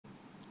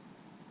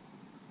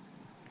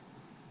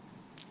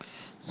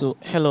So,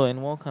 hello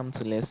and welcome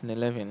to lesson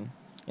 11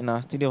 in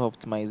our study of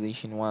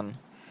optimization 1.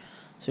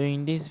 So,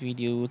 in this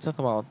video, we'll talk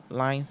about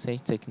line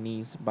search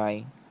techniques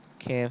by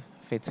curve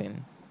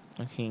fitting.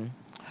 Okay,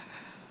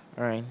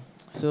 all right.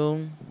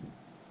 So,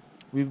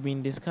 we've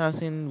been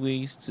discussing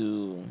ways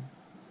to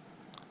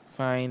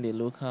find the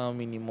local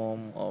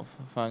minimum of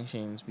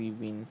functions. We've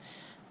been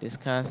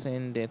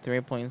discussing the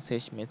 3-point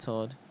search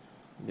method,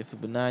 the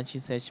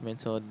Fibonacci search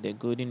method, the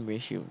golden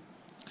ratio.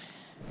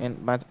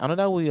 But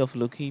another way of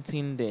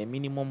locating the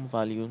minimum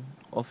value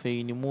of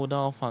a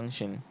unimodal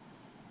function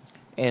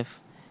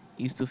f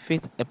is to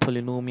fit a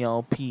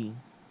polynomial p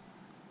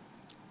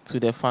to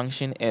the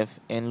function f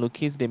and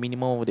locate the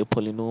minimum of the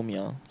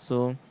polynomial.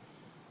 So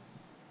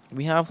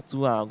we have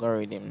two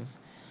algorithms,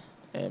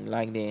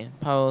 like the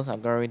Powell's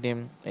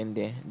algorithm and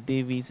the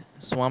Davis,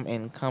 Swarm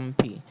and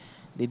Campy,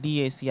 the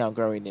DAC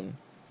algorithm.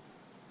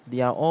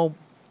 They are all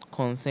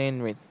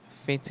concerned with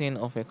fitting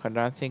of a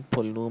quadratic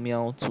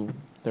polynomial to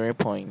 3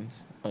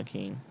 points.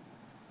 Okay,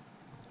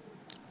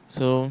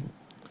 so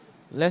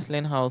let's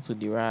learn how to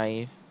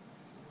derive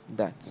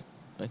that.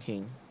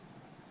 Okay,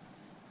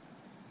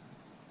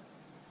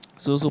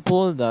 so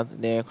suppose that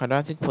the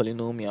quadratic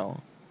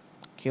polynomial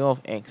k of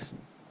x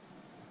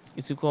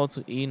is equal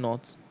to a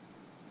naught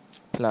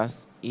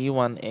plus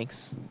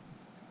a1x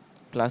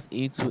plus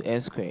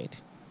a2s squared,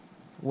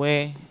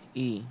 where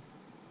a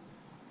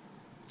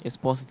is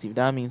positive.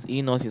 That means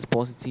a naught is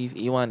positive,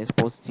 a1 is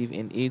positive,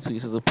 and a2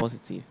 is also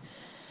positive.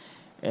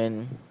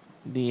 And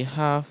they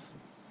have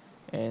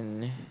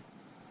an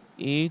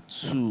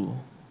a2.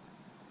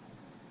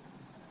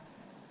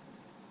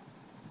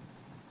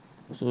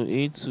 So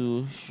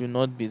a2 should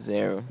not be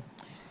 0.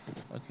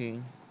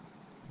 Okay.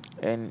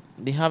 And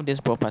they have this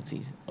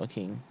property,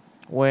 okay,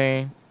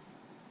 where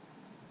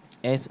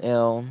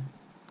SL,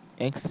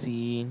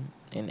 XC,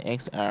 and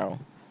XR,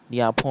 they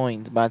are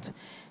points, but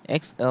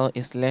XL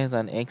is less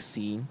than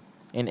XC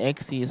and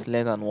XC is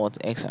less than what?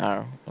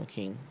 XR.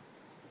 Okay,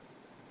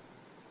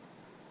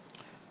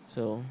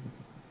 so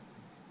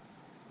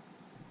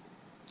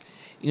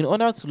in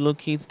order to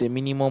locate the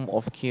minimum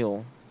of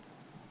Q,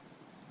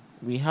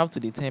 we have to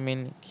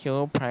determine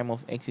Q prime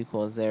of x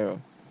equals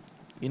 0.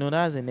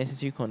 That's a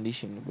necessary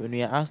condition when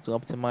we are asked to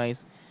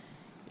optimize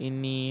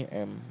any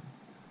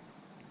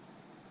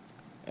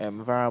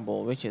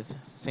variable, which is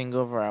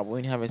single variable.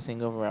 When you have a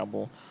single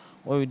variable,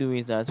 what we do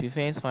is that we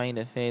first find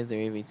the first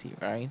derivative,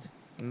 right?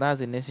 And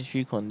that's a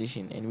necessary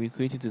condition, and we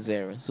equate it to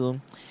 0.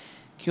 So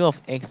q of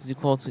x is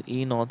equal to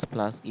a naught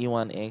plus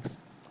a1x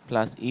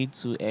plus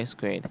a2x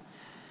squared.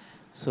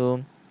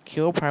 So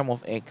q prime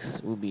of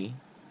x will be,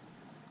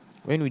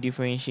 when we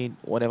differentiate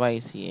whatever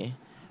is here,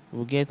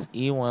 we'll get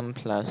a1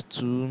 plus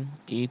 2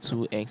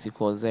 a2x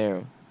equals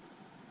 0.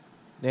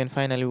 Then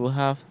finally we'll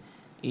have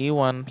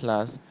a1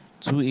 plus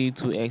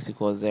 2a2x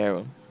equals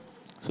 0.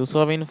 So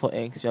solving for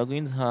x, we are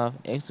going to have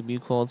x to be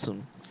equal to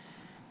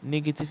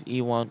negative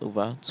a1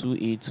 over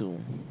 2a2.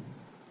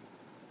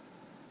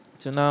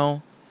 So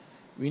now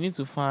we need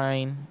to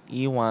find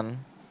a1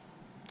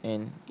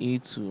 and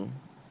a2 so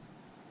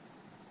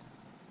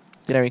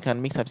that we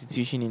can make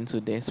substitution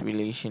into this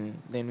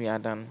relation. Then we are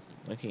done.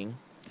 Okay.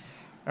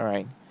 All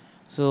right.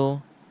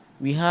 So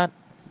we had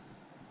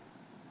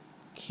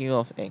q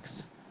of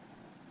x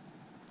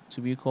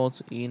to be equal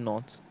to a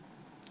naught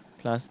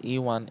plus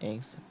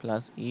a1x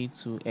plus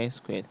a2x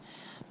squared.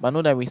 But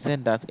note that we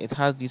said that it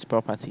has these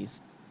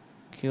properties.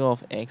 Q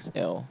of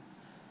xl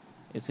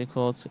is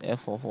equal to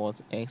f of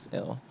what?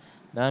 Xl.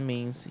 That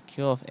means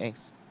q of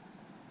x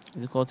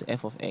is equal to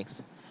f of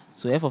x.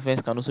 So f of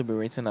x can also be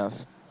written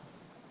as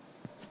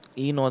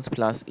a naught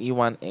plus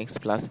a1x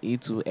plus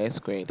a2s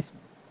squared.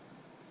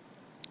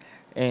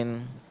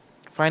 And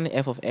finding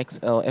f of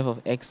xl, f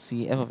of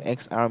xc, f of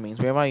xr means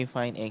wherever you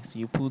find x,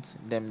 you put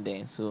them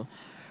there. So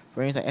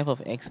for instance, f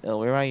of xl,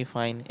 wherever you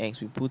find x,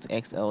 we put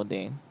xl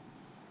there.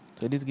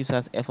 So this gives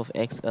us f of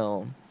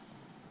xl.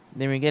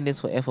 Then we get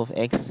this for f of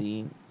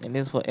xc and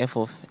this for f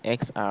of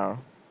xr.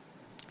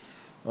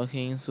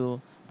 Okay,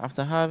 so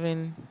after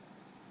having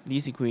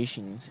these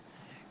equations,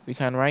 we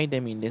can write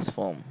them in this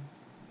form,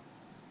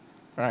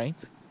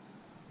 right?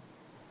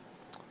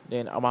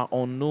 Then our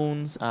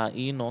unknowns are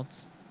a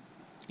naught,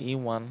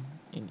 a1,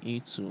 and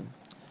a2.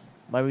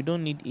 But we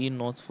don't need a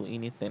naught for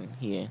anything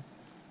here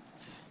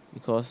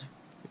because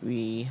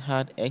we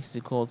had x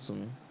equal to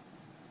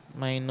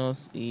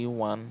minus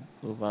a1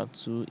 over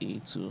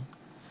 2a2. So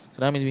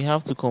that means we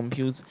have to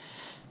compute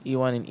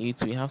a1 and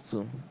a2. We have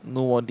to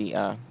know what they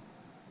are.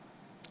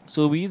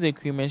 So we use the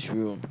Cramer's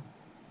rule,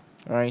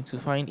 right, to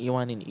find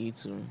a1 and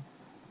a2.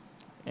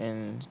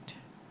 And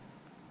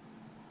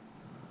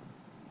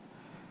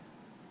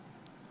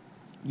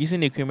using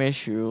the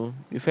Cramer's rule,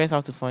 we first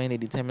have to find the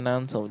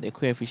determinant of the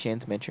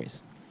coefficient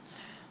matrix.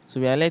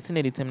 So we are letting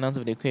the determinant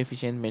of the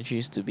coefficient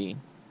matrix to be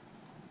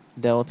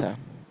delta.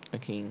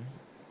 Okay.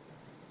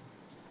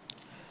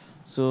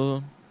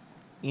 So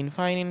in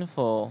finding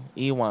for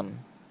a1,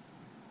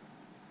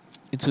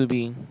 it will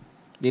be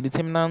the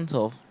determinant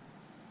of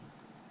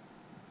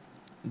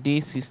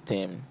this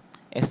system,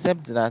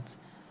 except that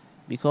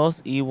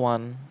because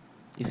A1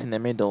 is in the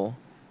middle,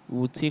 we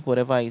will take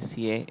whatever is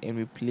here and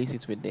replace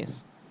it with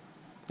this.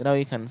 So now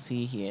you can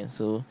see here.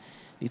 So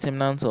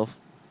determinant of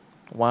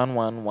 1,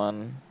 1,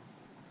 1,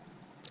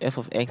 f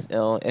of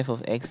xl, f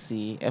of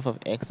xc, f of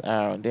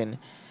xr, then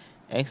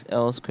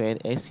xl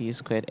squared, sc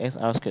squared,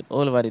 sr squared,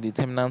 all over the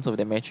determinants of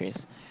the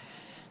matrix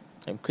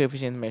and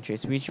coefficient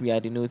matrix, which we are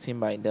denoting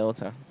by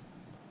delta.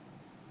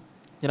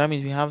 So that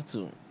means we have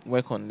to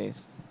work on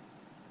this.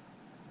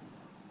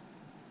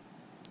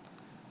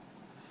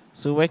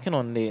 So working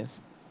on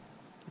this,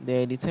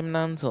 the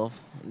determinant of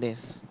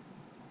this,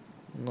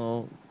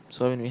 no,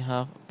 so when we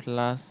have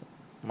plus,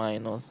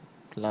 minus,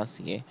 plus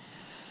here.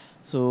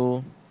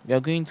 So we are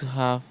going to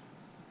have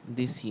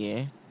this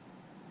here.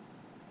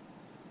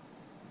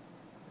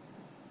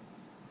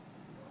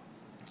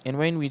 And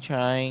when we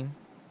try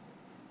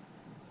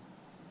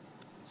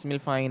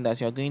simplifying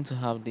that, you are going to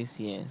have this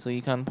here. So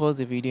you can pause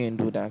the video and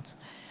do that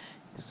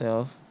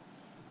yourself.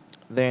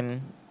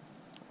 Then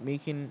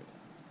making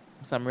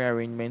some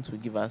rearrangements will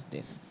give us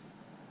this.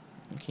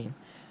 Okay.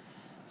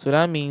 So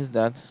that means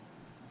that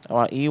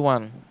our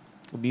A1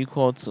 will be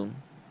equal to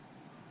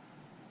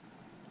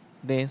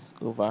this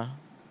over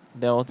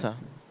delta.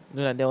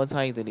 Know that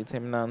delta is the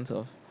determinant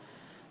of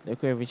the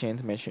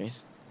coefficient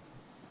matrix.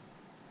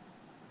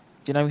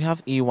 So now we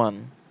have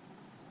A1.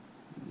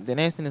 The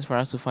next thing is for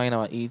us to find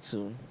our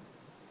A2.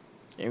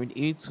 And with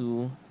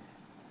A2,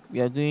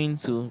 we are going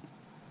to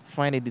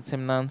find the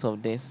determinant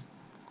of this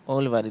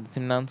all over the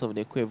determinant of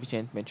the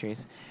coefficient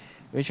matrix,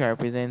 which are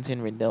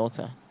representing with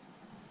delta.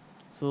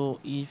 So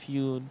if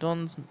you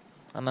don't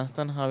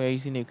understand how we are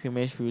using the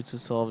Cramer's rule to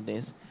solve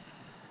this,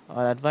 I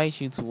would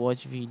advise you to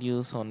watch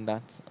videos on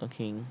that.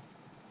 Okay,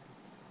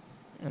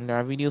 and there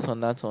are videos on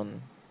that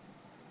on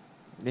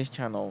this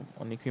channel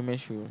on the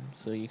Cramer's rule,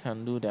 so you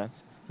can do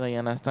that so you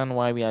understand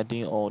why we are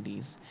doing all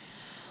these.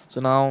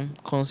 So now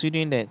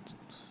considering that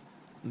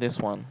this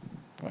one,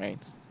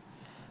 right,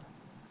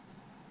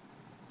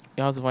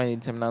 you have to find the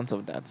determinant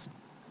of that.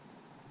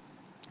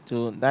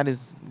 So that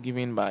is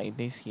given by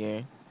this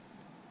here.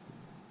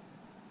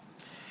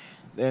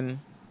 Then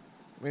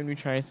when we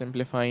try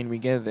simplifying, we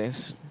get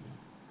this,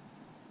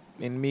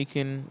 and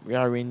making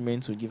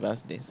rearrangements will give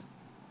us this.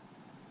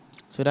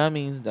 So that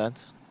means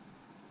that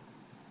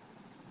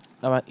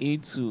our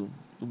A2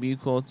 will be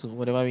equal to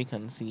whatever we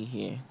can see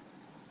here.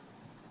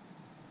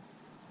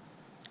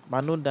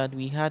 But note that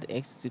we had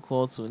x is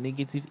equal to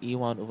negative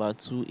A1 over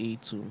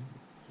 2A2.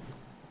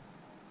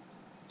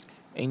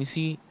 And you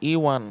see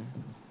A1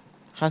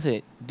 has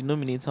a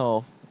denominator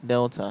of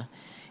delta.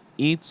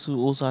 A2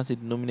 also has a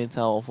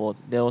denominator of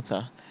what?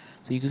 Delta.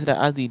 So you can see that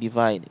as they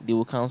divide, they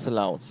will cancel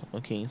out.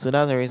 Okay, so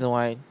that's the reason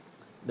why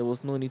there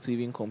was no need to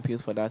even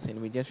compute for that,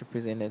 and we just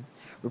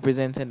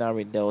represented that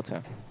with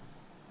delta.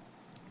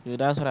 So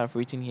that's what I've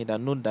written here,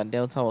 that note that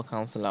delta will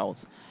cancel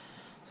out.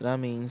 So that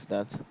means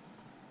that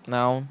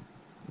now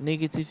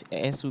negative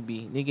s will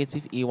be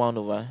negative A1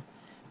 over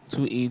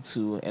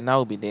 2A2, and that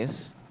will be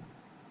this.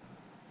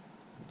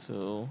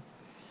 So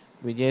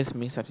we just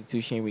make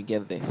substitution, we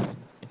get this.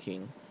 Okay,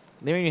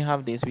 then when we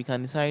have this, we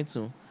can decide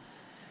to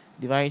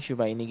divide through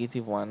by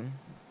 -1,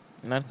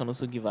 and that can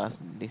also give us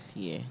this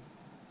here.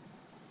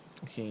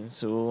 Okay,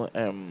 so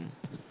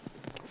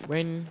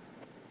when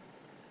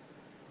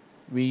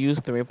we use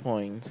 3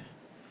 point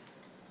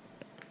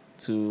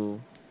to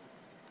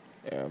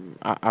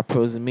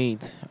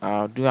approximate,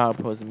 do our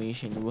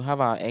approximation, we'll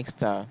have our x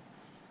star,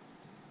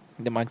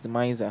 the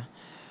maximizer,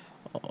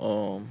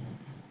 um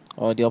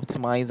or the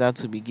optimizer,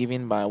 to be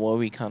given by what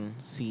we can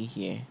see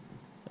here.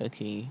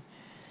 Okay,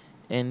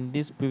 and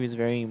this proof is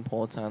very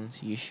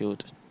important. You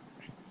should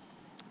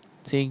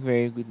take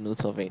very good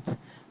note of it.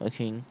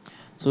 Okay,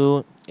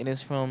 so it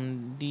is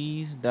from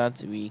these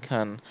that we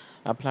can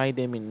apply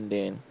them in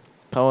the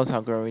Powers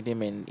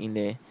algorithm and in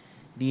the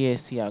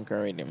DSC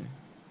algorithm.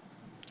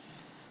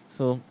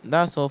 So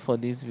that's all for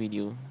this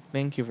video.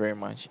 Thank you very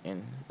much,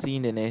 and see you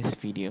in the next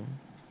video.